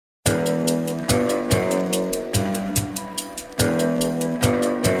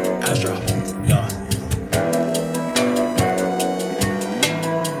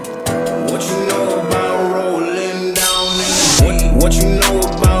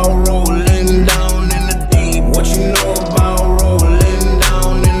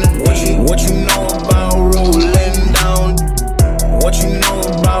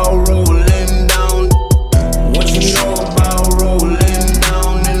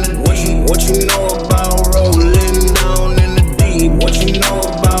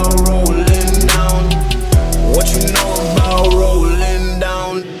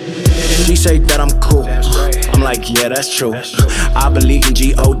Yeah, that's true. I believe in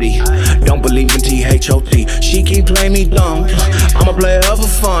G-O-D, don't believe in T-H-O-T. She keep playing me dumb, I'm a player for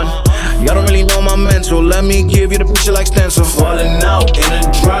fun. Y'all don't really know my mental, let me give you the picture like stencil. Falling out in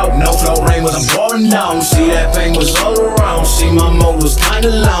a drought, no flow rain was I'm pouring down. See that pain was all around, see my mode was kinda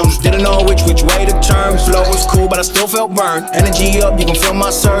lounge. Didn't know which way to turn, flow was cool but I still felt burned. Energy up, you can feel my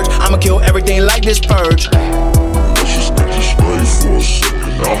surge, I'ma kill everything like this purge. Let's just get this straight for a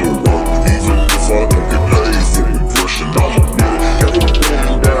second. I'ma work even if I don't get paid for impression. I'ma get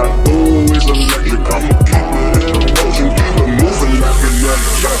everything that I do is electric. I'ma keep it in motion, keep it moving like an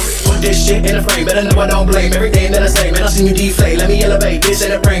electric. Put this shit in a frame, better know I don't blame everything that I say. Man, I seen you deflate, let me elevate. This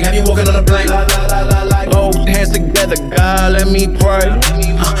ain't a prank, have you walking on a plane? La la la la la. Both hands together, God, let me pray.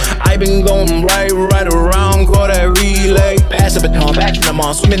 I been going right around, call that relay. Pass the baton, back to the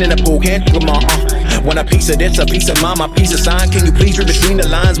mall, swimming in the pool, can't think of my Want a piece of this, a piece of mine, my piece of sign. Can you please read between the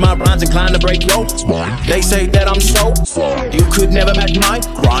lines? My rhymes inclined to break your spine. They say that I'm so fine, you could never match my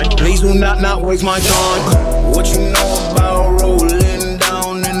grind. Please do not waste my time. What you know about rolling?